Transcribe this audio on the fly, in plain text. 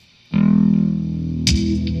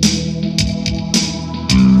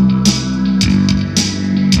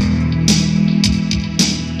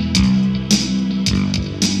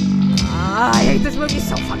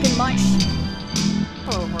so fucking much.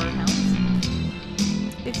 Hello, horror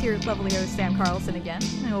hounds. It's your lovely host, Sam Carlson again,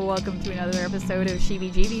 and welcome to another episode of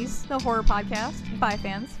Sheebie-Jeebies, the horror podcast by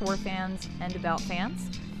fans, for fans, and about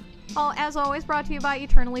fans. All, as always, brought to you by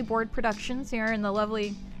Eternally Bored Productions here in the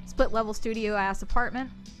lovely split-level studio-ass apartment.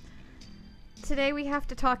 Today we have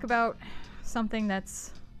to talk about something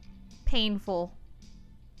that's painful.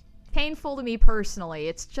 Painful to me personally.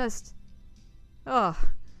 It's just...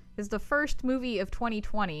 It's the first movie of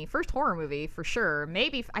 2020. First horror movie, for sure.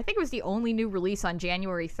 Maybe, I think it was the only new release on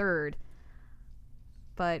January 3rd.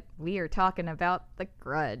 But we are talking about The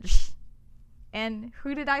Grudge. And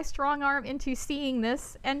who did I strong-arm into seeing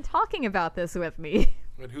this and talking about this with me?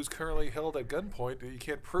 And who's currently held at gunpoint, you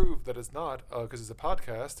can't prove that it's not, because it's a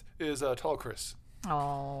podcast, is Tall Chris.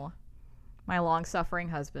 Oh, my long-suffering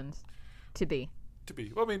husband. To be.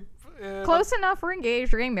 Well, I mean... Close enough, we're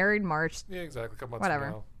engaged, we're getting married in March. Yeah, exactly, a couple months Whatever.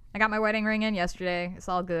 from now. I got my wedding ring in yesterday. It's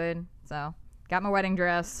all good. So, got my wedding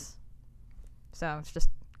dress. So, it's just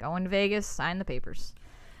going to Vegas, sign the papers.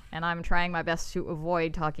 And I'm trying my best to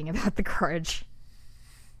avoid talking about The Grudge.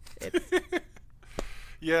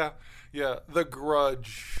 Yeah. The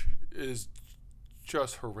Grudge is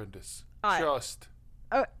just horrendous.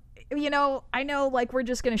 You know, I know, like, we're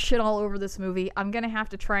just gonna shit all over this movie. I'm gonna have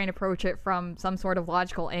to try and approach it from some sort of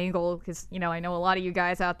logical angle, because, you know, I know a lot of you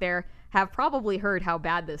guys out there have probably heard how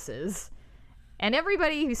bad this is. And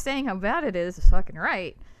everybody who's saying how bad it is fucking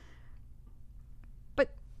right.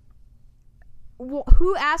 But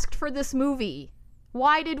who asked for this movie?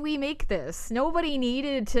 Why did we make this? Nobody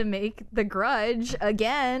needed to make The Grudge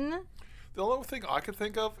again. The only thing I can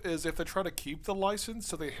think of is if they're trying to keep the license,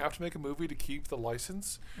 so they have to make a movie to keep the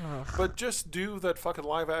license. Ugh. But just do that fucking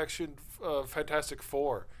live-action Fantastic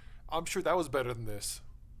Four. I'm sure that was better than this.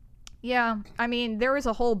 Yeah, I mean, there was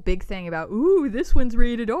a whole big thing about, ooh, this one's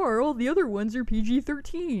rated R, all the other ones are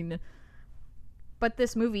PG-13. But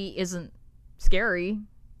this movie isn't scary.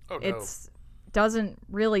 Oh, no. It doesn't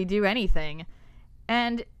really do anything.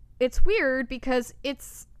 And it's weird because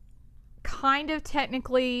it's kind of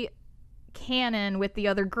technically canon with the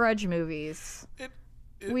other Grudge movies.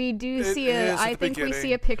 We do see I think we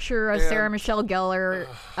see a picture of Sarah Michelle Gellar,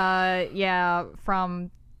 from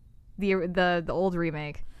the old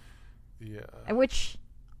remake. Yeah. Which,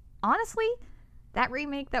 honestly, that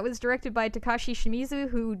remake that was directed by Takashi Shimizu,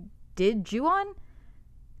 who did Ju-On,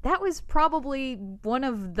 that was probably one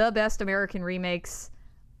of the best American remakes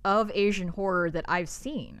of Asian horror that I've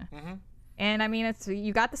seen. Mm-hmm. And I mean,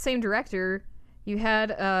 you got the same director. You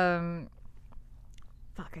had I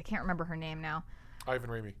can't remember her name now.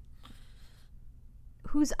 Ivan Raimi.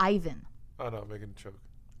 Who's Ivan? Oh no, I'm making a joke.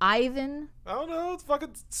 Ivan? I don't know. It's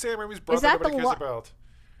fucking Sam Raimi's brother. Is that nobody cares about.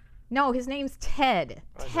 No, his name's Ted.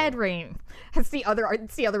 Ted Raimi. It's the other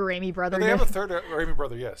Raimi brother. They have a third Raimi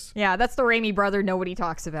brother, yes. Yeah, that's the Raimi brother nobody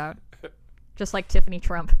talks about. Just like Tiffany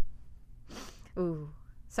Trump. Ooh.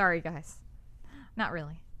 Sorry, guys. Not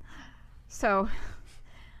really. So,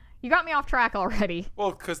 you got me off track already.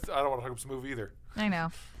 Well, because I don't want to talk about this movie either. I know.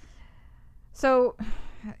 So,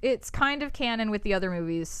 it's kind of canon with the other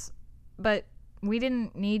movies, but we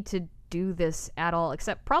didn't need to do this at all,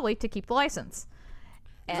 except probably to keep the license.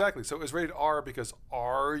 Exactly. So it was rated R because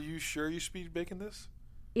are you sure you should be making this?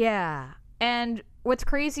 Yeah. And what's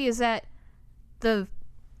crazy is that the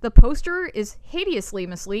poster is hideously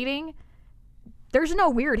misleading. There's no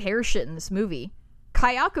weird hair shit in this movie.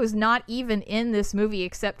 Kayako's not even in this movie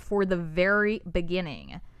except for the very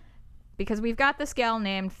beginning. Because we've got this gal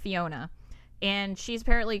named Fiona, and she's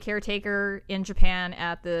apparently a caretaker in Japan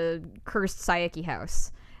at the cursed Saeki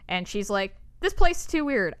house. And she's like, this place is too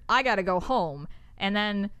weird. I gotta go home. And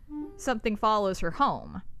then something follows her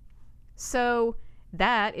home. So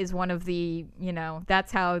that is one of the,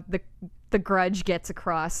 that's how the Grudge gets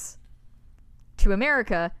across to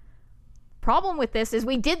America. Problem with this is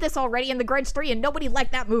we did this already in The Grudge 3 and nobody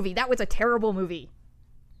liked that movie. That was a terrible movie.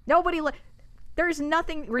 There's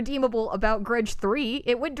nothing redeemable about Grudge 3.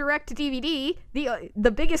 It went direct to DVD.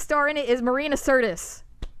 The biggest star in it is Marina Sirtis.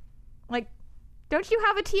 Like, don't you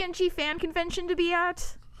have a TNG fan convention to be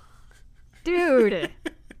at? Dude.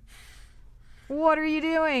 What are you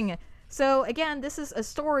doing? So, again, this is a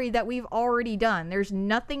story that we've already done. There's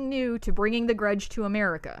nothing new to bringing The Grudge to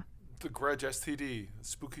America. The Grudge STD,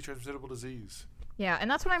 spooky transmissible disease. Yeah, and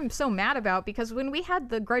that's what I'm so mad about, because when we had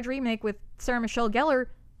the Grudge remake with Sarah Michelle Gellar,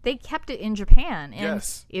 they kept it in Japan, and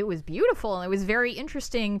yes. It was beautiful, and it was very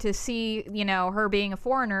interesting to see, her being a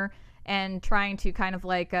foreigner and trying to kind of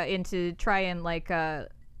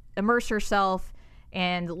immerse herself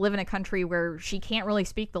and live in a country where she can't really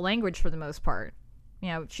speak the language for the most part.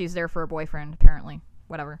 She's there for a boyfriend, apparently.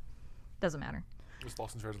 Whatever. Doesn't matter. Just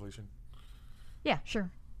Lost in Translation. Yeah, sure.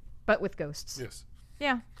 But with ghosts. Yes.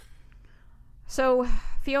 Yeah. So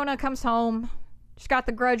Fiona comes home. She's got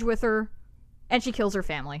the grudge with her. And she kills her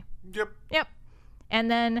family. Yep. And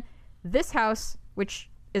then this house, which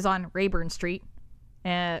is on Rayburn Street,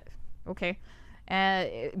 it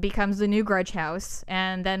becomes the new grudge house.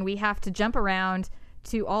 And then we have to jump around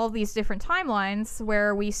to all these different timelines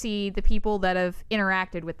where we see the people that have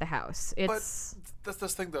interacted with the house. But that's the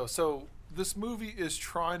thing, though. So this movie is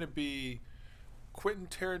trying to be Quentin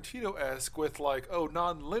Tarantino-esque with, like,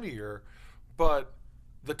 non-linear, but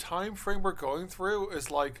the time frame we're going through is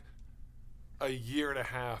like a year and a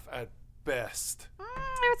half at best.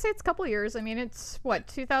 I would say it's a couple years. I mean, it's,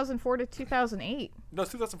 2004 to 2008? No,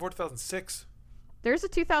 it's 2004 to 2006. There's a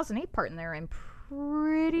 2008 part in there, I'm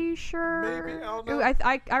pretty sure. Maybe, I don't know.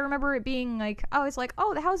 I remember it being like, it's like,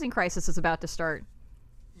 the housing crisis is about to start.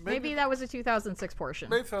 Maybe that was a 2006 portion.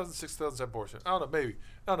 Maybe 2006, 2007 portion. I don't know, maybe.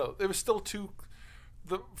 I don't know. It was still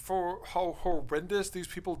for how horrendous these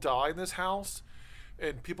people die in this house,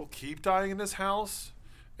 and people keep dying in this house,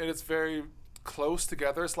 and it's very close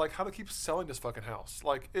together. It's like, how to keep selling this fucking house?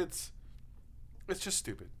 Like, it's just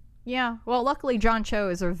stupid. Yeah. Well, luckily John Cho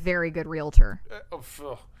is a very good realtor.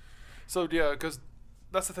 So, yeah, because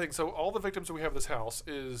that's the thing. So all the victims that we have in this house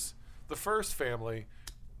is the first family,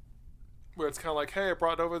 where it's kind of like, hey, I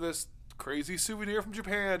brought over this crazy souvenir from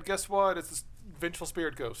Japan. Guess what? It's this vengeful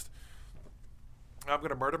spirit ghost. I'm going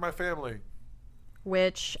to murder my family.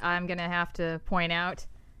 Which I'm going to have to point out.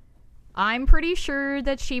 I'm pretty sure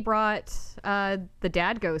that she brought the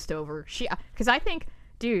dad ghost over. Because I think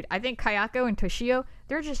Kayako and Toshio,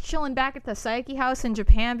 they're just chilling back at the Saiki house in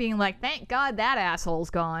Japan being like, thank God that asshole's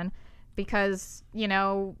gone. Because,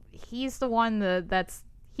 he's the one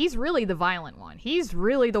he's really the violent one. He's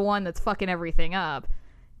really the one that's fucking everything up.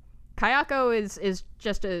 Kayako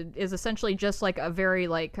is essentially just like a very,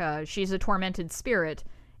 like, she's a tormented spirit,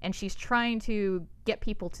 and she's trying to get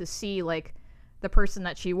people to see, like, the person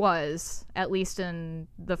that she was, at least in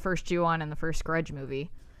the first Ju-on and the first Grudge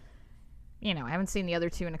movie. I haven't seen the other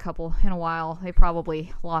two in a while. They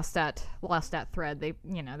probably lost that thread. They,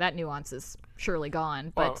 that nuance is surely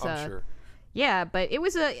gone. But I'm sure. Yeah, but it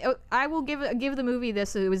was I will give the movie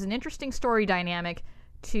this. It was an interesting story dynamic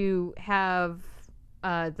to have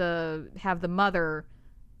the mother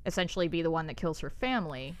essentially be the one that kills her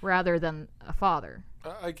family rather than a father.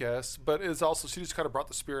 I guess, but it's also, she just kind of brought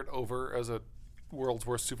the spirit over as a world's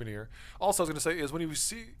worst souvenir. Also, I was going to say is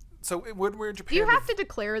when we're in Japan, you have to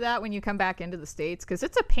declare that when you come back into the States, because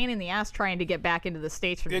it's a pain in the ass trying to get back into the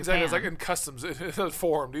States from exactly. Japan. It's like in customs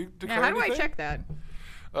form. Do you declare how anything? do I check that?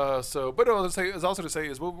 But no, I was also to say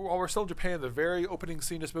is while we're still in Japan, the very opening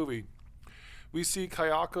scene of this movie, we see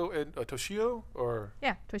Kayako and Toshio,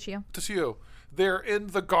 Toshio. They're in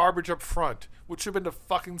the garbage up front, which should have been the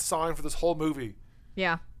fucking sign for this whole movie.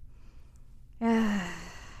 Yeah. Anyway,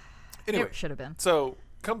 it should have been. So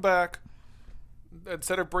come back.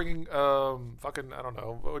 Instead of bringing I don't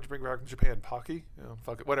know, what would you bring back from Japan? Pocky?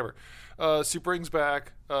 Fuck it, whatever. She brings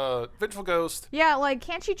back Vengeful Ghost. Yeah, like,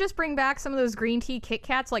 can't you just bring back some of those green tea Kit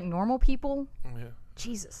Kats like normal people? Yeah.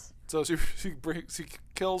 Jesus. So she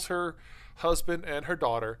kills her husband and her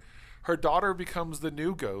daughter. Her daughter becomes the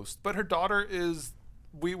new ghost, but her daughter is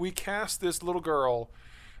we cast this little girl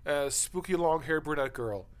as spooky long-haired brunette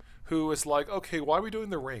girl who is like, okay, why are we doing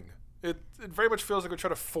the ring? It very much feels like we're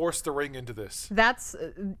trying to force the ring into this. That's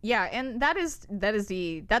and that's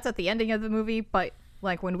at the ending of the movie, but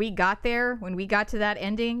like when we got to that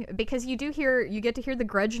ending, because you get to hear the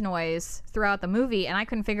grudge noise throughout the movie, and I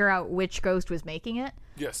couldn't figure out which ghost was making it.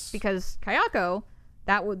 Yes. Because Kayako,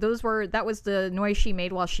 that was the noise she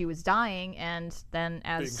made while she was dying, and then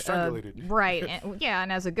as being strangulated. Right.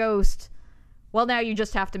 and as a ghost, well, now you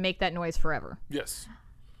just have to make that noise forever. Yes.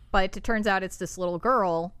 But it turns out it's this little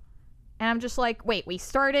girl. And I'm just like, wait, we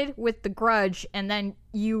started with the grudge, and then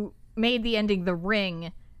you made the ending the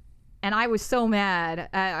ring. And I was so mad.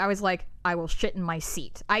 I was like, I will shit in my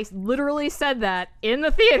seat. I literally said that in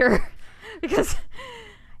the theater. Because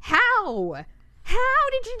how? How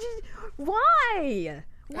did you just... Why?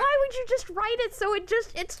 Why would you just write it so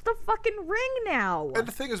it's the fucking ring now? And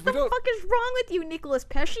the thing is, what the fuck is wrong with you, Nicolas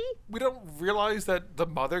Pesce? We don't realize that the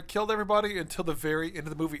mother killed everybody until the very end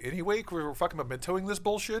of the movie anyway, because we were fucking mementoing this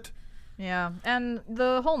bullshit. Yeah, and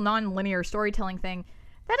the whole non-linear storytelling thing,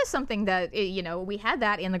 that is something that, we had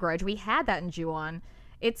that in The Grudge. We had that in Ju-on.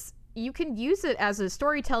 You can use it as a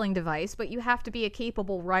storytelling device, but you have to be a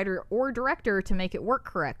capable writer or director to make it work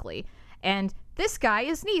correctly. And this guy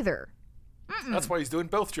is neither. That's why he's doing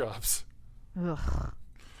both jobs. Ugh.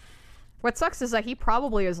 What sucks is that he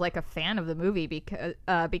probably is like a fan of the movie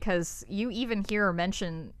because you even hear her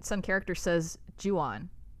mention some character says Ju-on.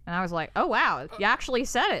 And I was like, oh wow, you actually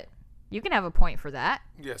said it. You can have a point for that.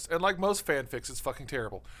 Yes, and like most fanfics, it's fucking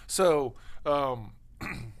terrible. So, the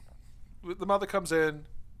mother comes in,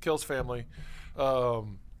 kills family.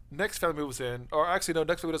 Next family moves in, or actually no,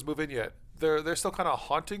 next family doesn't move in yet. They're still kind of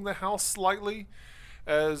haunting the house slightly,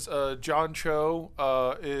 as John Cho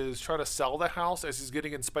is trying to sell the house as he's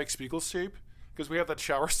getting in Spike Spiegel's shape. Because we have that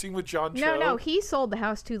shower scene with John Cho. No, he sold the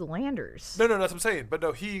house to the Landers. No, that's what I'm saying. But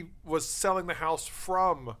no, he was selling the house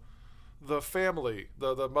from the family,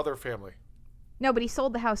 the mother family. No, but he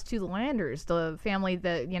sold the house to the Landers, the family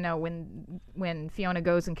that, when Fiona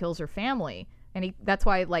goes and kills her family. And that's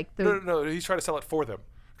why, like, No, he's trying to sell it for them.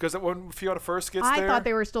 Because when Fiona first gets there... I thought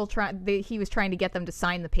they were still he was trying to get them to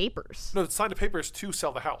sign the papers. No, sign the papers to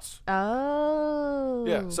sell the house. Oh.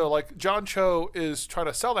 Yeah, so, like, John Cho is trying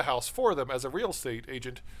to sell the house for them as a real estate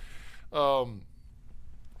agent.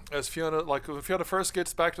 As Fiona, like, when Fiona first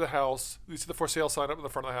gets back to the house, you see the for sale sign up in the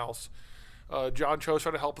front of the house. John Cho's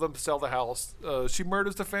trying to help them to sell the house. She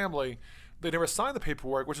murders the family. They never sign the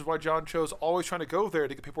paperwork, which is why John Cho's always trying to go there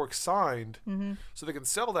to get paperwork signed so they can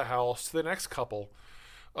sell the house to the next couple.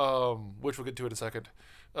 Which we'll get to in a second.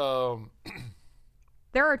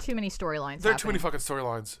 There are too many storylines. There are too many fucking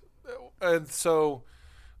storylines. And so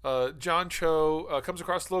John Cho comes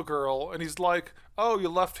across the little girl, and he's like, oh, you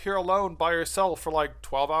left here alone by yourself for like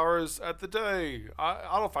 12 hours at the day.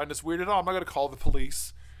 I don't find this weird at all. I'm not going to call the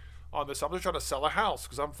police on this. I'm just trying to sell a house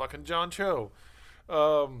because I'm fucking John Cho.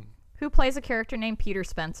 Who plays a character named Peter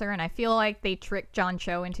Spencer, and I feel like they tricked John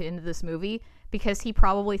Cho into this movie because he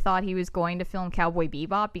probably thought he was going to film Cowboy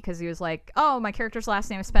Bebop because he was like, oh, my character's last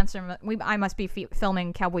name is Spencer. I must be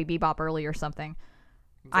filming Cowboy Bebop early or something.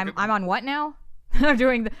 I'm on what now? I'm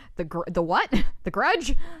doing the what? The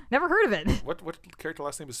Grudge? Never heard of it. What character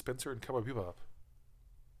last name is Spencer in Cowboy Bebop?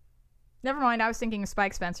 Never mind. I was thinking of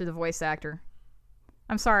Spike Spencer, the voice actor.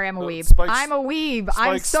 I'm sorry, I'm a weeb. I'm a weeb.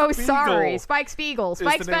 I'm so sorry. Spike Spiegel.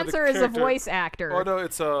 Spike Spencer is a voice actor. Oh, no,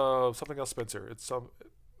 it's something else Spencer. It's some...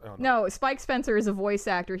 No, Spike Spencer is a voice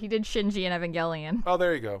actor. He did Shinji and Evangelion. Oh,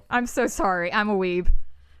 there you go. I'm so sorry. I'm a weeb.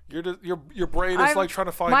 Your brain is like trying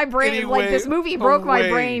to find my brain. any like way this movie broke my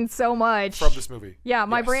brain so much from this movie. Yeah,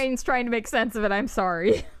 my brain's trying to make sense of it. I'm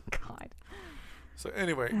sorry. God. So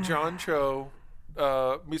anyway, John Cho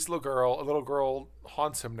meets a little girl. A little girl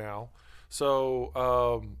haunts him now.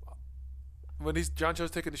 So when John Cho's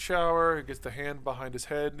taking a shower, he gets the hand behind his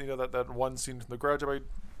head. You know that one scene from The Grudge I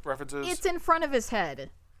references. It's in front of his head.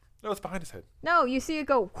 No, it's behind his head. No, you see it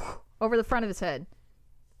go over the front of his head.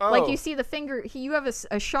 Oh. Like you see the finger. You have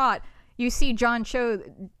a shot. You see John Cho,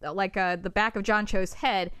 like the back of John Cho's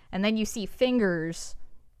head, and then you see fingers.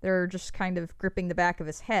 They're just kind of gripping the back of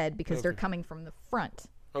his head because they're coming from the front.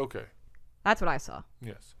 Okay. That's what I saw.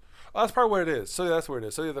 Yes. That's probably what it is. So that's where it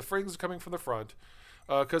is. So the fingers are coming from the front.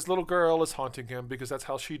 Because little girl is haunting him because that's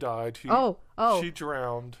how she died. She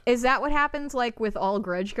drowned. Is that what happens like with all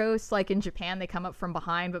Grudge ghosts? Like in Japan, they come up from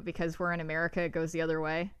behind, but because we're in America, it goes the other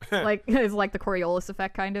way. Like it's like the Coriolis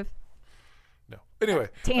effect, kind of. No. Anyway,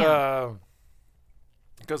 damn.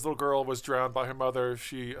 Because little girl was drowned by her mother,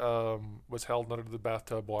 she was held under the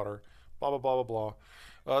bathtub water. Blah blah blah blah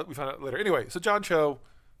blah. We found out later. Anyway, so John Cho,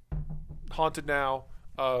 haunted now,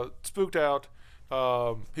 spooked out.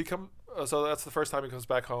 So that's the first time he comes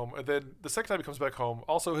back home, and then the second time he comes back home,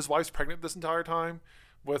 also his wife's pregnant this entire time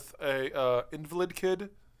with a invalid kid.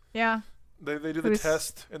 Yeah. They do the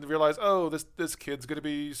test and they realize, oh, this kid's gonna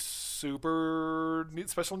be super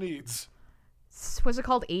special needs. Was it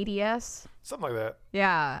called ADS? Something like that.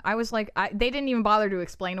 Yeah, I was like, they didn't even bother to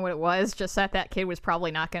explain what it was. Just that kid was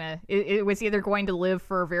probably not gonna. It was either going to live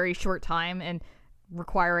for a very short time and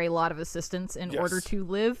require a lot of assistance in order to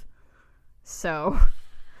live. So.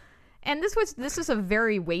 And this is a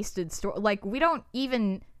very wasted story. Like, we don't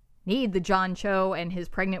even need the John Cho and his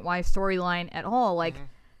pregnant wife storyline at all. Like,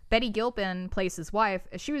 Betty Gilpin plays his wife.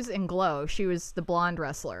 She was in Glow. She was the blonde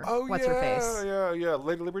wrestler. Oh, What's her face? Yeah.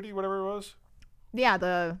 Lady Liberty, whatever it was. Yeah,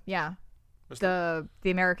 the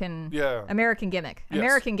American American gimmick. Yes.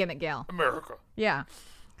 American gimmick gal. America. Yeah.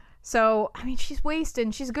 So, I mean, she's wasted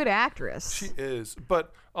and she's a good actress. She is.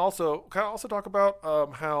 But also, can I also talk about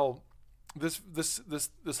how this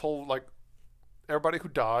whole, like, everybody who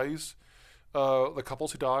dies, the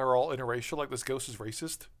couples who die are all interracial, like this ghost is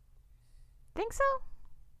racist? Think so?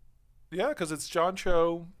 Yeah, because it's John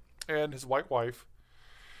Cho and his white wife.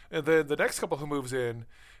 And then the next couple who moves in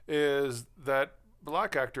is that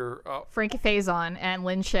black actor. Frankie Faison and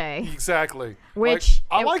Lin Shaye. Exactly. Which...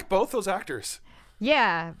 I like both those actors.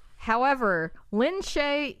 Yeah. However, Lin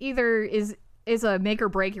Shaye either is a make or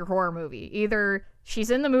break your horror movie. Either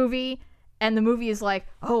she's in the movie and the movie is like,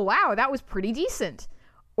 oh wow, that was pretty decent,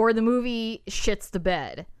 or the movie shits the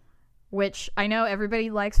bed. Which I know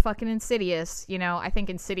everybody likes fucking Insidious. You know, I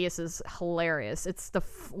think Insidious is hilarious. It's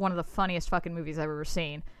one of the funniest fucking movies I've ever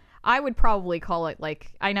seen. I would probably call it,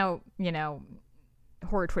 like, I know, you know,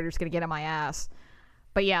 horror Twitter's gonna get on my ass.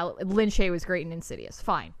 But yeah, Lin Shaye was great in Insidious.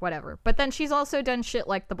 Fine, whatever. But then she's also done shit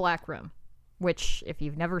like The Black Room, which, if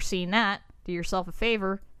you've never seen that, do yourself a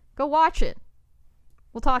favor, go watch it.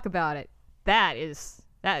 We'll talk about it. That is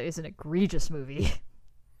an egregious movie.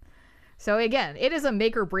 So again, it is a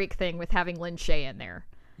make or break thing with having Lin Shaye in there.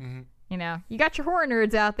 Mm-hmm. You know, you got your horror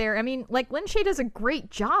nerds out there. I mean, like, Lin Shaye does a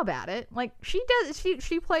great job at it. Like, she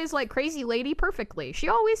plays like crazy lady perfectly. She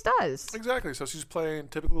always does. Exactly. So she's playing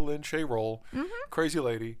typical Lin Shaye role, crazy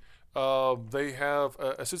lady. They have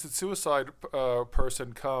a assisted suicide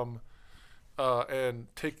person come and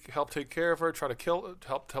help take care of her, try to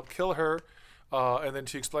help kill her. And then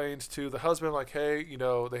she explains to the husband, like, hey, you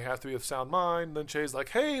know, they have to be of sound mind. Lin Shaye's like,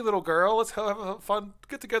 hey, little girl, let's have a fun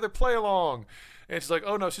get together, play along. And she's like,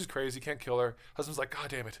 oh no, she's crazy, can't kill her. Husband's like, god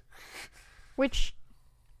damn it. Which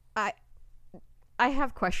I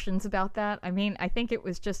have questions about that. I mean, I think it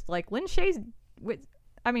was just like Lin Shaye's.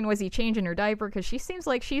 Was he changing her diaper? Because she seems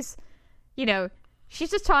like she's, you know,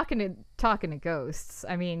 she's just talking to ghosts.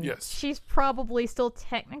 I mean, yes. She's probably still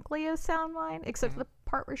technically a sound mind, except for the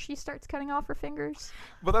part where she starts cutting off her fingers.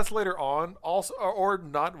 But that's later on, also, or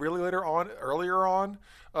not really later on, earlier on,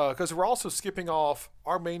 because we're also skipping off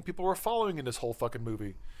our main people we're following in this whole fucking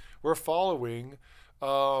movie. We're following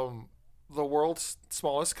the world's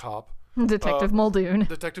smallest cop, Detective Muldoon.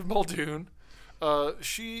 Detective Muldoon.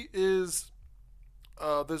 She is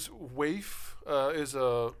this waif is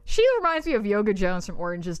a. She reminds me of Yoga Jones from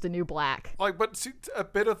Orange Is the New Black. Like, but see, a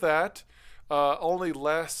bit of that, only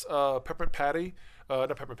less Peppermint Patty. Not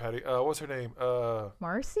Peppermint Patty. What's her name?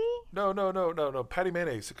 Marcy? No. Patty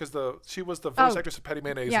Mayonnaise, because she was the voice actress of Patty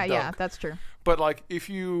Mayonnaise. Yeah, in Dunk. yeah, that's true. But like, if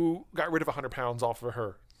you got rid of 100 pounds off of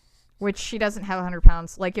her, which she doesn't have 100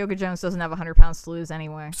 pounds. Like, Yoga Jones doesn't have 100 pounds to lose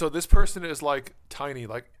anyway. So this person is like tiny.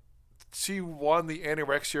 Like, she won the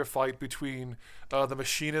anorexia fight between the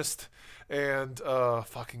Machinist and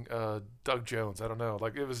Doug Jones. I don't know.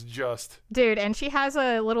 Like, it was just. Dude, and she has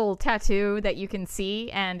a little tattoo that you can see,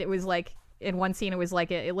 and it was like. In one scene, it was like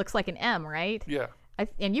it looks like an M, right? Yeah.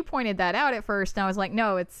 And you pointed that out at first, and I was like,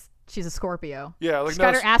 no, she's a Scorpio. Yeah, like she's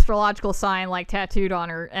got her astrological sign like tattooed on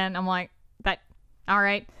her, and I'm like, all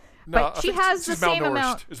right. No, but she has the same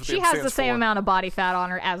amount. She has the same amount of body fat on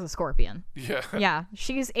her as a Scorpion. Yeah. Yeah,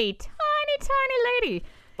 she's a tiny lady.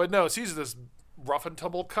 But no, she's this rough and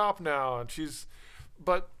tumble cop now, and she's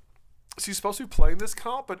supposed to be playing this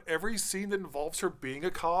cop, but every scene that involves her being a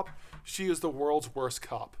cop, she is the world's worst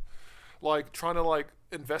cop. Like, trying to, like,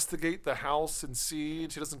 investigate the house and see,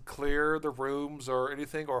 and she doesn't clear the rooms or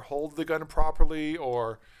anything, or hold the gun properly,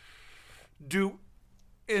 or do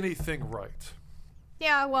anything right.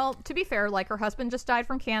 Yeah, well, to be fair, like, her husband just died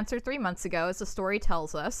from cancer 3 months ago, as the story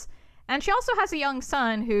tells us. And she also has a young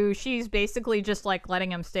son who she's basically just, like,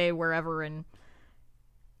 letting him stay wherever, and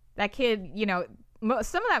that kid, you know...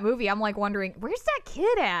 Some of that movie, I'm like wondering, where's that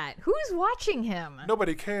kid at? Who's watching him?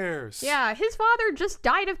 Nobody cares. Yeah, his father just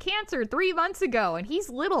died of cancer 3 months ago, and he's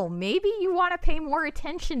little. Maybe you want to pay more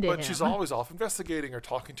attention to him. But she's always off investigating or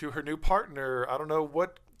talking to her new partner. I don't know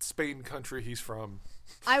what Spain country he's from.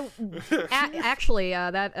 Actually,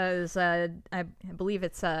 that is, I believe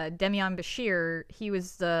it's Demian Bashir. He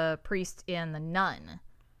was the priest in The Nun.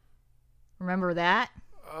 Remember that?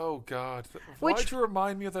 Oh, God. Why'd you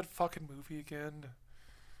remind me of that fucking movie again?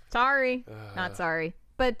 Sorry. Not sorry.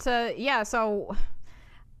 But, yeah, so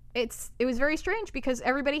it was very strange because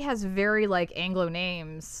everybody has very, like, Anglo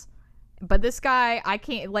names. But this guy, I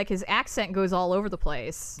can't, like, his accent goes all over the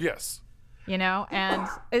place. Yes. You know? And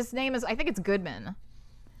his name is, I think it's Goodman.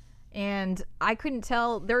 And I couldn't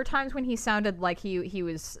tell. There were times when he sounded like he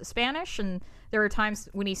was Spanish, and there were times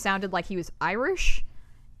when he sounded like he was Irish.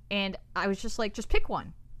 And I was just like, just pick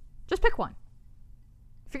one. Just pick one.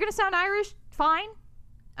 If you're going to sound Irish, fine.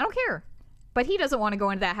 I don't care. But he doesn't want to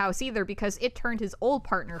go into that house either because it turned his old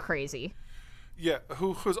partner crazy. Yeah,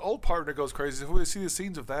 whose old partner goes crazy. We see the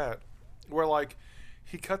scenes of that where, like,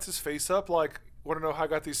 he cuts his face up like, want to know how I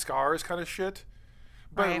got these scars kind of shit.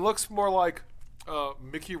 But It looks more like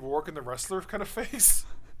Mickey Rourke in The Wrestler kind of face.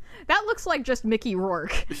 That looks like just Mickey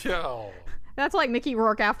Rourke. Yeah. That's like Mickey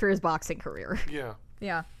Rourke after his boxing career. Yeah.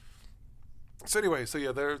 Yeah. So anyway,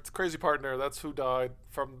 their crazy partner, that's who died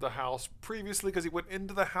from the house previously because he went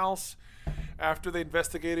into the house after they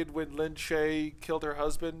investigated when Lin Shaye killed her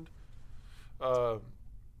husband.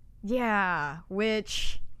 Yeah,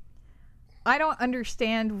 which I don't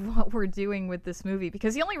understand what we're doing with this movie,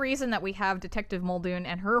 because the only reason that we have Detective Muldoon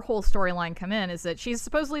and her whole storyline come in is that she's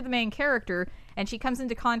supposedly the main character, and she comes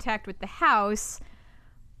into contact with the house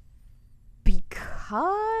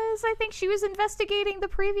because I think she was investigating the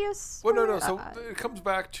previous... Well, no. So it comes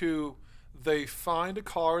back to they find a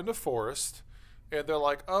car in the forest, and they're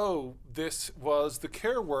like, oh, this was the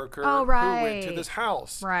care worker who went to this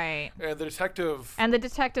house. Right. And the detective... And the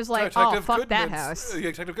detective's like, Detective fuck that Goodman's- house. Yeah,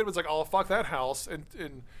 Detective Goodman's like, oh, fuck that house. And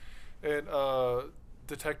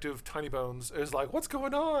Detective Tiny Bones is like, what's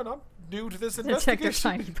going on? I'm new to this investigation. Detective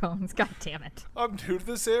Tiny Bones, god damn it. I'm new to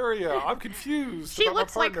this area. I'm confused. She about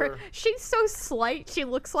looks my like her... partner. She's so slight, she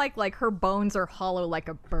looks like her bones are hollow like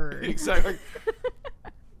a bird. Exactly.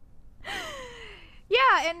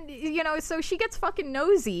 Yeah, and, you know, so she gets fucking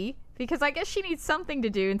nosy, because I guess she needs something to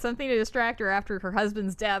do and something to distract her after her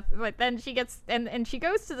husband's death, but then she gets, and she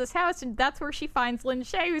goes to this house, and that's where she finds Lin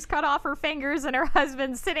Shaye, who's cut off her fingers, and her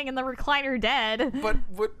husband sitting in the recliner dead. But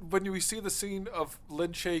when we see the scene of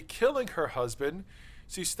Lin Shaye killing her husband,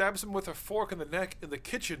 she stabs him with a fork in the neck in the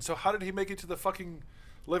kitchen, so how did he make it to the fucking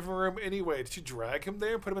living room anyway? Did she drag him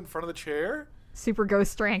there and put him in front of the chair? Super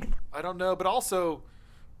ghost strength. I don't know, but also,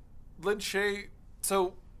 Lin Shaye...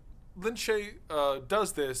 So, Lin Shaye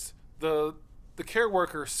does this. The care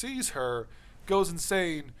worker sees her, goes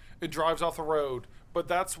insane, and drives off the road. But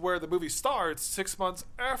that's where the movie starts, 6 months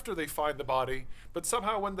after they find the body. But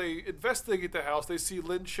somehow when they investigate the house, they see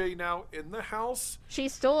Lin Shaye now in the house.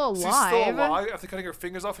 She's still alive. She's still alive after cutting her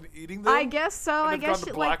fingers off and eating them. I guess so. And I they've guess gone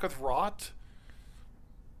she, to black with rot.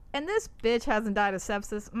 And this bitch hasn't died of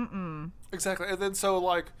sepsis. Exactly. And then so,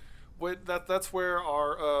 like, that's where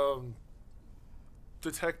our...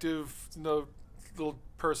 detective, little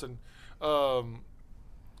person,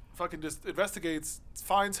 fucking just investigates,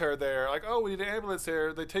 finds her there. Like, oh, we need an ambulance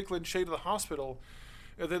there. They take Lin Shaye to the hospital,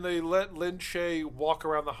 and then they let Lin Shaye walk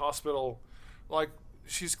around the hospital. Like,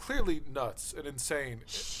 she's clearly nuts and insane.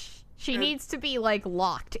 She needs to be, like,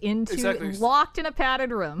 locked in a padded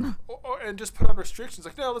room. And just put on restrictions.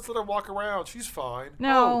 Like, no, let's let her walk around. She's fine.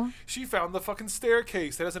 No. Oh, she found the fucking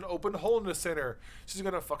staircase that has an open hole in the center. She's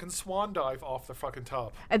gonna fucking swan dive off the fucking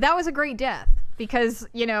top. And that was a great death, because,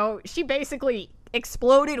 you know, she basically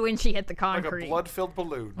exploded when she hit the concrete. Like a blood-filled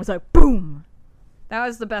balloon. It was like, boom! That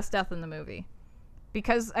was the best death in the movie.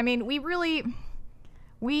 Because, I mean,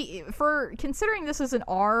 for considering this is an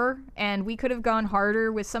R, and we could have gone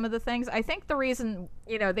harder with some of the things, I think the reason,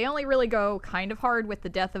 you know, they only really go kind of hard with the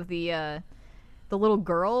death of the little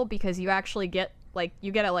girl, because you actually get, like,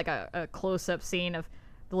 a close-up scene of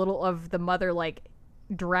the mother, like,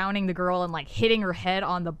 drowning the girl and, like, hitting her head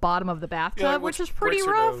on the bottom of the bathtub, which is pretty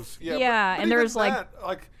rough. Yeah, but and there's, like...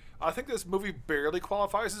 I think this movie barely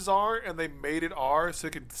qualifies as R, and they made it R so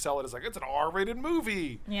they could sell it as, like, it's an R-rated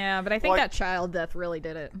movie. Yeah, but I think that child death really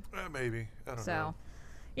did it. Maybe. I don't know. So,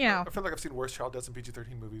 you know. I feel like I've seen worse child deaths in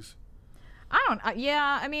PG-13 movies.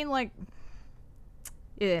 Yeah, I mean, like...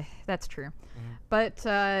 that's true. Mm-hmm. But,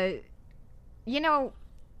 you know,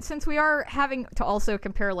 since we are having to also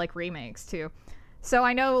compare, like, remakes, too. So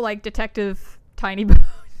I know, like, Detective Tiny Bones...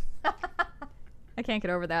 I can't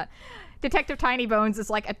get over that. Detective Tiny Bones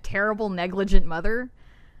is, like, a terrible, negligent mother.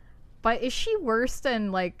 But is she worse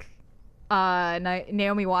than, like,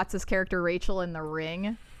 Naomi Watts' character Rachel in The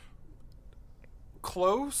Ring?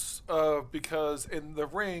 Close, because in The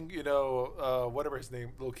Ring, you know, whatever his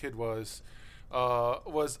name, little kid was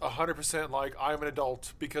 100% like, I'm an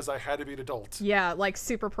adult because I had to be an adult. Yeah, like,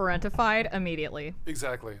 super parentified immediately.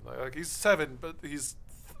 Exactly. Like, he's 7, but he's...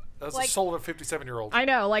 That's like, the soul of a 57-year-old. I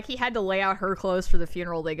know, like, he had to lay out her clothes for the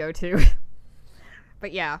funeral they go to.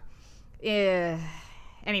 But yeah.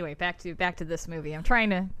 Anyway, back to this movie. I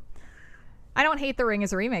don't hate The Ring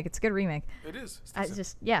as a remake. It's a good remake. It is.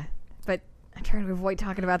 But I'm trying to avoid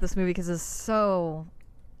talking about this movie because it's so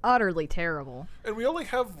utterly terrible. And we only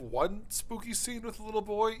have one spooky scene with the little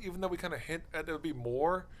boy, even though we kind of hint at there would be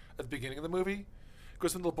more at the beginning of the movie.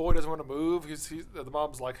 Because when the little boy doesn't want to move, the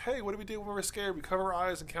mom's like, hey, what do we do when we're scared? We cover our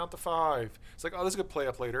eyes and count to 5. It's like, oh, this is a good play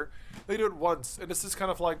up later. They do it once, and it's just kind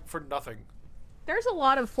of like for nothing. There's a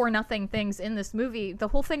lot of for-nothing things in this movie. The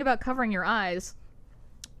whole thing about covering your eyes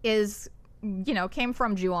is, you know, came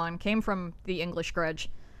from Ju-on, came from the English Grudge.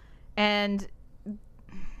 And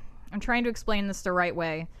I'm trying to explain this the right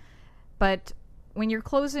way. But when you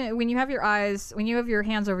have your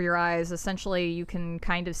hands over your eyes, essentially you can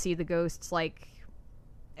kind of see the ghosts like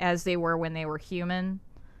as they were when they were human.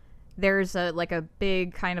 there's a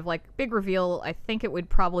big kind of big reveal. I think it would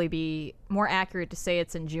probably be more accurate to say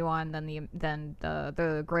it's in Ju-on than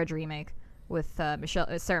the Grudge remake with Sarah Michelle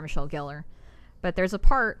Gellar. But there's a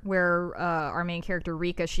part where our main character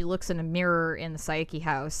Rika, she looks in a mirror in the Saeki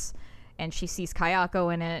house, and she sees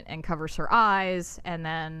Kayako in it and covers her eyes, and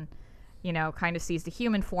then, kind of sees the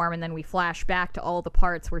human form, and then we flash back to all the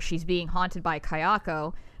parts where she's being haunted by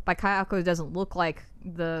Kayako. But Kayako doesn't look like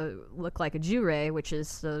a Jurei, which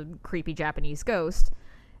is the creepy Japanese ghost.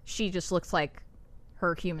 She just looks like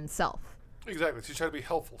her human self. Exactly. She's trying to be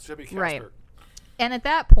helpful. She's trying to be right. Casper. And at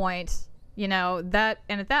that point,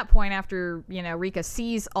 after Rika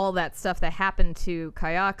sees all that stuff that happened to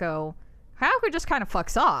Kayako just kind of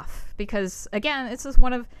fucks off, because again, this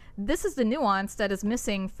is the nuance that is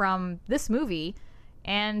missing from this movie,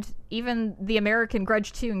 and even the American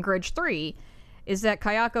Grudge 2 and Grudge 3. Is that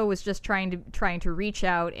Kayako was just trying to reach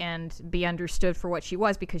out and be understood for what she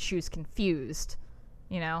was, because she was confused,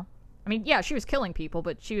 I mean, yeah, she was killing people,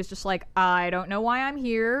 but she was just like, I don't know why I'm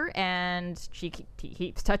here, and she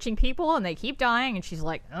keeps touching people, and they keep dying, and she's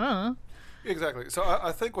like, Exactly. So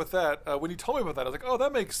I think with that, when you told me about that, I was like, oh,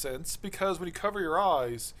 that makes sense, because when you cover your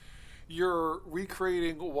eyes, you're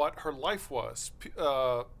recreating what her life was.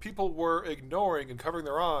 People were ignoring and covering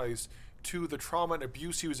their eyes to the trauma and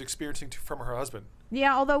abuse he was experiencing from her husband.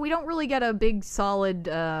 Yeah, although we don't really get a big solid,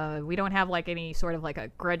 we don't have any sort of a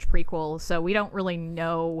Grudge prequel, so we don't really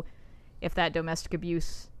know if that domestic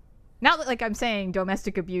abuse, not that I'm saying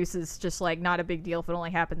domestic abuse is just not a big deal if it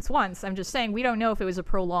only happens once. I'm just saying we don't know if it was a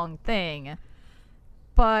prolonged thing,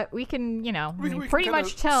 but we can, we pretty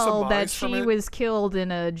much tell that she was killed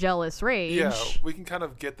in a jealous rage. Yeah, we can kind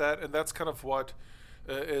of get that, and that's kind of what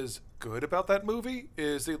is good about that movie,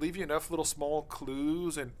 is they leave you enough little small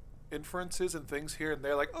clues and inferences and things here and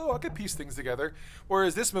there, I could piece things together.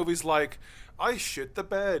 Whereas this movie's like, I shit the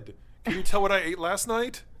bed. Can you tell what I ate last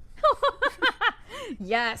night?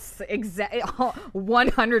 Yes, exactly.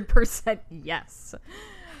 100% yes.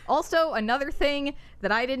 Also, another thing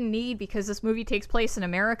that I didn't need, because this movie takes place in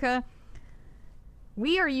America,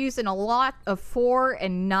 we are using a lot of 4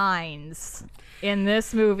 and 9s in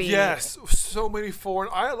this movie. Yes, so many 4.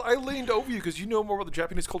 I leaned over you because you know more about the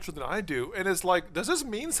Japanese culture than I do, and it's like, does this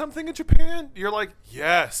mean something in Japan? You're like,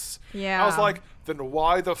 yes. Yeah. I was like, then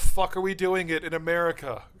why the fuck are we doing it in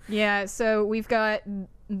America? Yeah, so we've got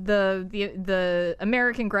the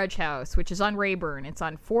American Grudge House, which is on Rayburn. It's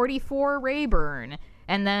on 44 Rayburn.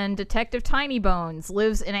 And then Detective Tiny Bones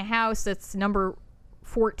lives in a house that's number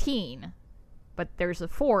 14. But there's a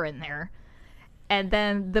 4 in there. And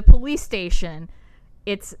then the police station,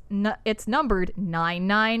 it's numbered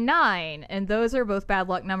 999. And those are both bad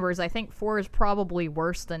luck numbers. I think 4 is probably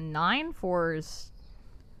worse than 9. 4 is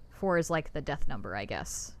like the death number, I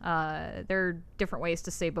guess. There are different ways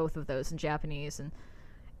to say both of those in Japanese, and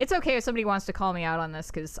it's okay if somebody wants to call me out on this,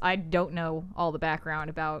 because I don't know all the background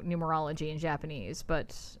about numerology in Japanese,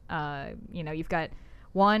 but, you've got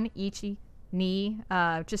 1, ichi, ni,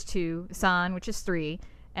 just 2, san, which is 3,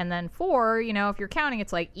 and then 4, if you're counting,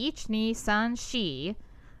 it's like ich, ni, san, shi,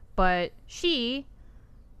 but shi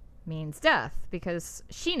means death, because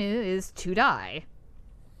shinu is to die.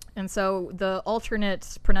 And so the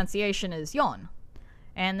alternate pronunciation is yon.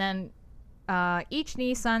 And then ich,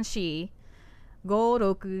 ni, san, shi, go,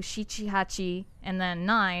 roku, shichi, hachi, and then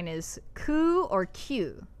 9 is ku or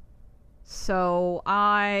q. So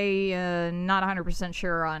I not 100%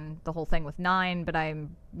 sure on the whole thing with 9, but I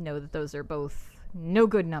know that those are both no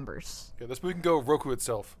good numbers. Yeah, this movie can go Roku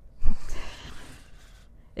itself.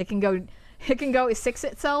 It can go 6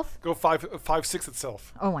 itself? Go 5-6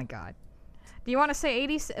 itself. Oh my god. Do you want to say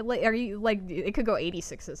 80? Are you it could go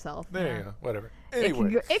 86 itself? There you go. Whatever.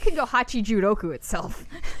 Anyway, it could go Hachi Juroku itself.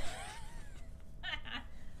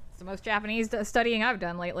 It's the most Japanese studying I've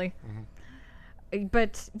done lately. Mm-hmm.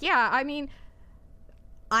 But yeah, I mean,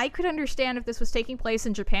 I could understand if this was taking place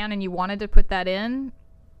in Japan and you wanted to put that in.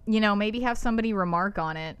 Maybe have somebody remark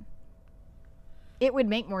on it. It would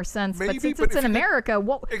make more sense. Maybe, but since it's in America,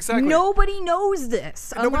 exactly. Nobody knows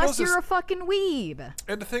this unless you're a fucking weeb.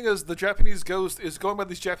 And the thing is, the Japanese ghost is going by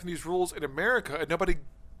these Japanese rules in America, and nobody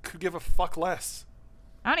could give a fuck less.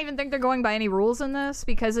 I don't even think they're going by any rules in this,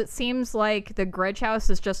 because it seems like the Grudge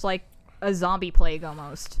House is just like a zombie plague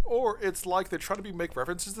almost. Or it's like they're trying to make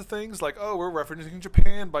references to things like, oh, we're referencing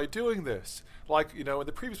Japan by doing this. Like, in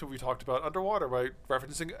the previous movie we talked about Underwater, right?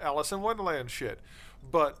 Referencing Alice in Wonderland shit.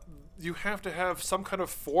 But you have to have some kind of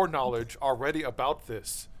foreknowledge already about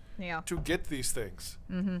this to get these things.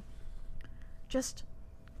 Mm-hmm. Just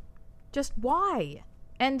why?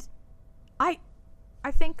 And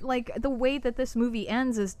I think, like, the way that this movie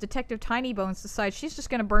ends is Detective Tiny Bones decides she's just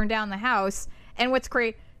gonna burn down the house. And what's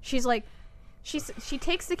great, she's like, she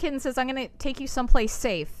takes the kid and says, I'm gonna take you someplace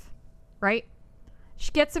safe, right?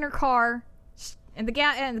 She gets in her car, and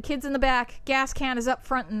the kid's in the back, gas can is up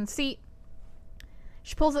front in the seat.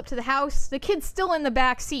 She pulls up to the house. The kid's still in the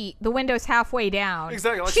back seat. The window's halfway down.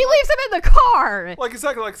 Exactly. Like she leaves him in the car. Like,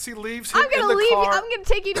 exactly. Like, she leaves him I'm gonna in the leave car. I'm gonna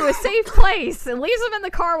take you to a safe place, and leaves him in the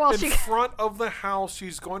car while in she. front of the house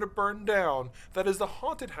she's going to burn down. That is the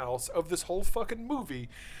haunted house of this whole fucking movie.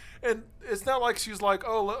 And it's not like she's like,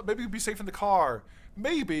 oh, maybe you'd be safe in the car.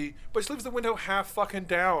 Maybe, but she leaves the window half fucking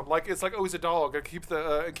down. Like, it's like, oh, he's a dog. Gotta keep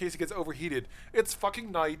the in case he gets overheated. It's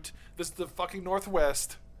fucking night. This is the fucking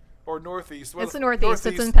Northwest. Or Northeast. It's the Northeast.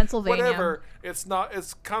 It's in Pennsylvania. Whatever. It's not.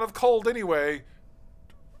 It's kind of cold anyway.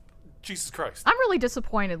 Jesus Christ. I'm really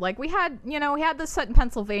disappointed. Like, we had this set in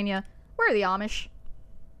Pennsylvania. Where are the Amish?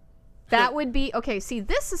 That would be okay. See,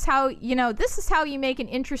 this is how you make an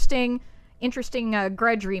interesting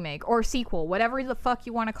Grudge remake or sequel, whatever the fuck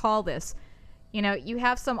you want to call this. You know, you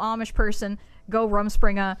have some Amish person go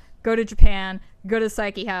Rumspringa, go to Japan, go to the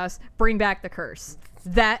Psyche House, bring back the curse.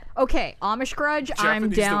 Amish Grudge, I'm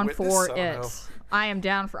down for it. I am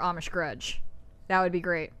down for Amish Grudge. That would be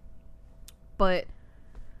great. But,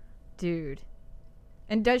 dude.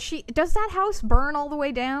 And does that house burn all the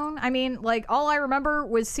way down? I mean, like, all I remember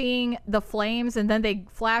was seeing the flames, and then they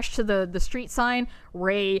flash to the street sign,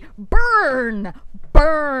 Ray, burn!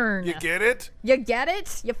 Burn! You get it? You get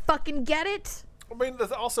it? You fucking get it? I mean,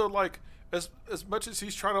 there's also, like, as much as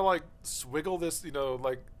he's trying to, like, swiggle this,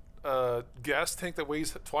 gas tank that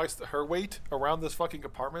weighs twice her weight around this fucking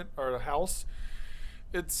apartment or house,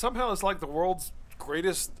 it somehow is like the world's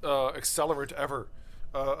greatest accelerant ever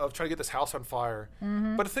of trying to get this house on fire.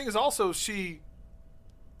 Mm-hmm. But the thing is also, she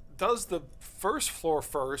does the first floor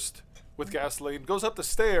first with gasoline, goes up the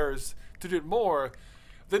stairs to do more,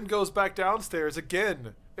 then goes back downstairs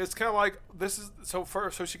again. It's kind of like, this is so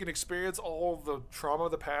she can experience all the trauma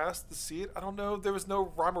of the past to see it. I don't know. There was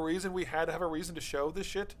no rhyme or reason. We had to have a reason to show this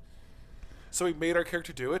shit. So we made our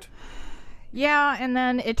character do it. Yeah, and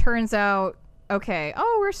then it turns out, okay,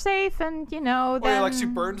 we're safe, and, then... like, she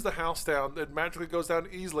burns the house down. It magically goes down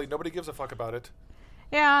easily. Nobody gives a fuck about it.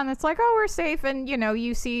 Yeah, and it's like, we're safe, and,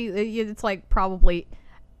 you see, it's like probably...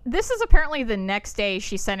 This is apparently the next day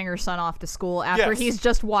she's sending her son off to school after he's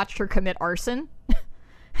just watched her commit arson.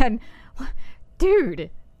 And, dude,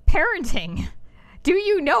 parenting. Do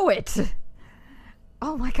you know it?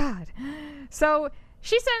 Oh, my God. So...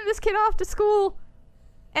 she's sending this kid off to school,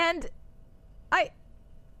 and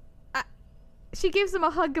she gives him a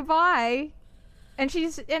hug goodbye, and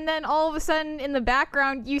then all of a sudden in the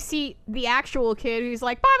background you see the actual kid who's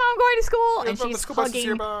like, "Bye, Mom, I'm going to school,"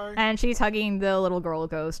 and she's hugging the little girl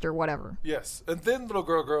ghost or whatever. Yes, and then little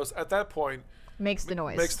girl ghost at that point makes the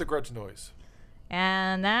noise, makes the Grudge noise,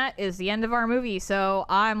 and that is the end of our movie. So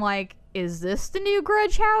I'm like, is this the new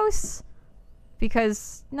Grudge house?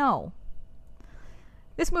 Because no.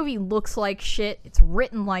 This movie looks like shit. It's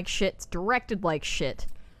written like shit. It's directed like shit.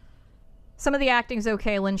 Some of the acting's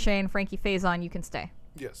okay. Lin Shaye and Frankie Faison, you can stay.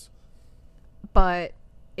 Yes. But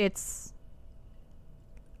it's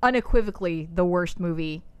unequivocally the worst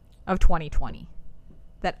movie of 2020.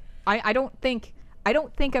 That I don't think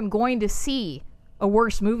I'm going to see a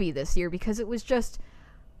worse movie this year, because it was just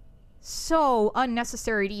so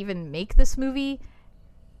unnecessary to even make this movie.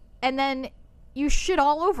 And then you shit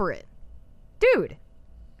all over it. Dude.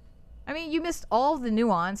 I mean, you missed all of the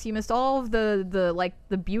nuance. You missed all of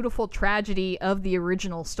the beautiful tragedy of the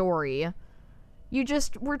original story. You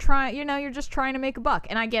just were trying, you're just trying to make a buck.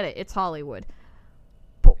 And I get it. It's Hollywood.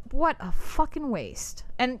 But what a fucking waste.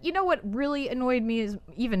 And you know what really annoyed me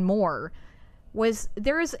even more was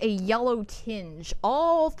there is a yellow tinge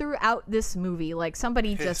all throughout this movie. Like,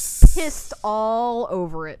 somebody just pissed all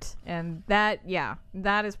over it. And that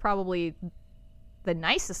is probably the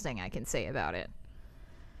nicest thing I can say about it.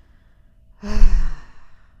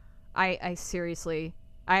 I seriously,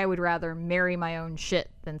 I would rather marry my own shit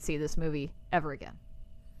than see this movie ever again.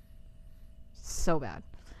 So bad.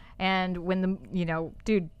 And when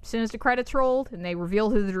dude, as soon as the credits rolled and they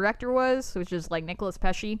revealed who the director was, which is like Nicholas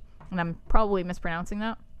Pesci, and I'm probably mispronouncing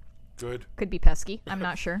that. Good. Could be Pesky. I'm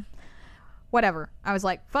not sure. Whatever. I was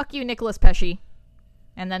like, fuck you, Nicholas Pesci.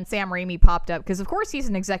 And then Sam Raimi popped up, because of course he's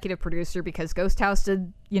an executive producer, because Ghost House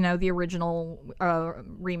did, the original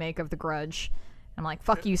remake of The Grudge. I'm like,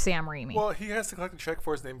 fuck you, Sam Raimi. Well, he has to collect a check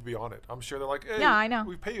for his name to be on it. I'm sure they're like, hey, yeah, I know.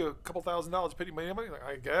 We pay you a couple $1,000, pay you money. Like,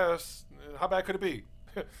 I guess. How bad could it be?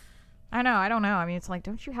 I know, I don't know. I mean, it's like,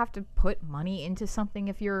 don't you have to put money into something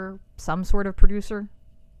if you're some sort of producer?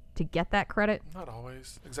 to get that credit. Not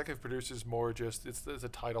always. Executive producer is more just it's a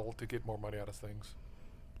title to get more money out of things.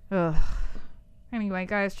 Ugh. Anyway,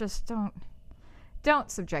 guys, just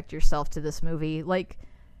don't subject yourself to this movie. Like,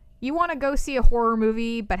 you want to go see a horror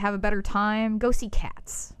movie but have a better time? Go see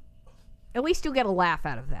Cats. At least you'll get a laugh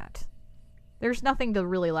out of that. There's nothing to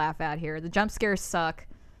really laugh at here. The jump scares suck.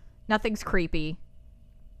 Nothing's creepy.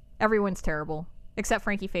 Everyone's terrible. Except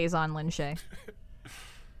Frankie Faison and Lin Shaye.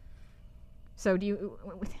 So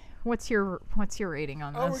what's your rating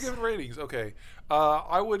on this? Oh, we're giving ratings. Okay.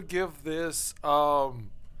 I would give this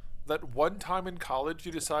that one time in college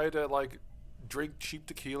you decided to like drink cheap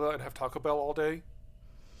tequila and have Taco Bell all day.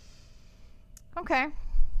 Okay.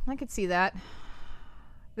 I could see that.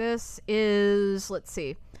 This is, let's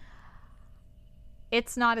see.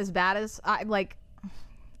 It's not as bad as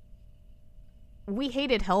we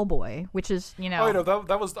hated Hellboy, which is, you know. Oh, no,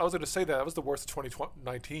 that was, I was going to say that was the worst of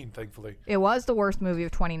 2019, thankfully. It was the worst movie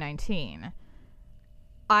of 2019.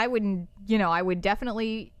 I would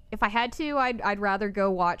definitely, if I had to, I'd rather go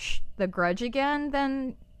watch The Grudge again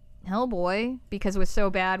than Hellboy, because it was so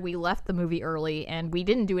bad we left the movie early and we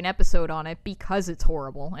didn't do an episode on it because it's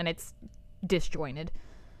horrible and it's disjointed.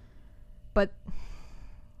 But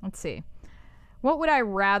let's see. What would I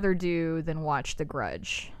rather do than watch The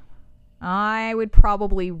Grudge? I would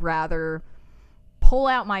probably rather pull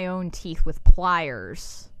out my own teeth with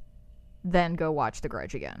pliers than go watch The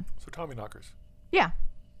Grudge again. So Tommyknockers. Yeah,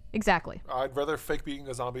 exactly. I'd rather fake being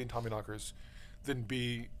a zombie in Tommyknockers than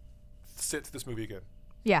sit through this movie again.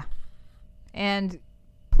 Yeah. And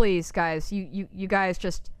please, guys, you guys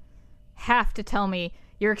just have to tell me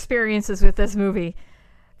your experiences with this movie.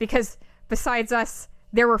 Because besides us,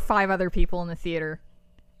 there were 5 other people in the theater.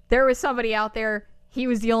 There was somebody out there. He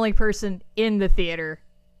was the only person in the theater.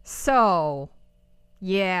 So,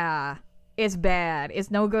 yeah, it's bad.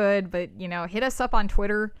 It's no good, but, hit us up on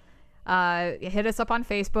Twitter. Hit us up on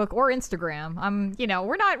Facebook or Instagram.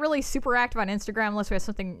 We're not really super active on Instagram unless we have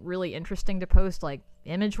something really interesting to post, like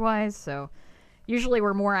image-wise. So, usually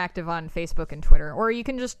we're more active on Facebook and Twitter. Or you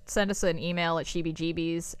can just send us an email at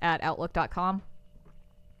shebgbees@outlook.com.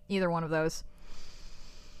 Either one of those.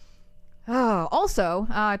 Oh, also,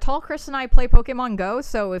 Tall Chris and I play Pokemon Go,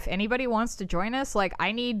 so if anybody wants to join us,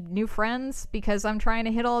 I need new friends because I'm trying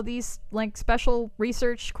to hit all these, special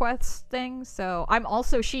research quests things, so I'm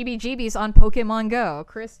also SheebyGeebies on Pokemon Go.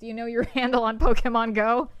 Chris, do you know your handle on Pokemon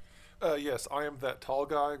Go? Yes, I am that tall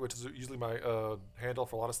guy, which is usually my handle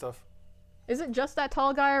for a lot of stuff. Is it just that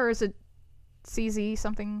tall guy, or is it CZ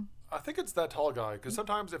something? I think it's that tall guy, because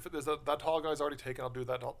sometimes if there's that tall guy's already taken, I'll do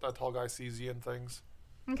that tall guy CZ and things.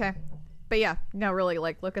 Okay. But yeah, no, really,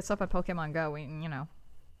 look us up at Pokemon Go.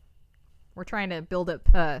 We're trying to build up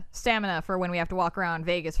stamina for when we have to walk around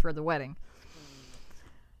Vegas for the wedding.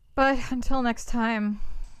 But until next time,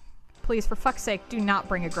 please, for fuck's sake, do not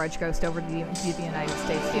bring a grudge ghost over to the United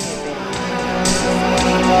States. Do me a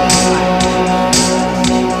favor.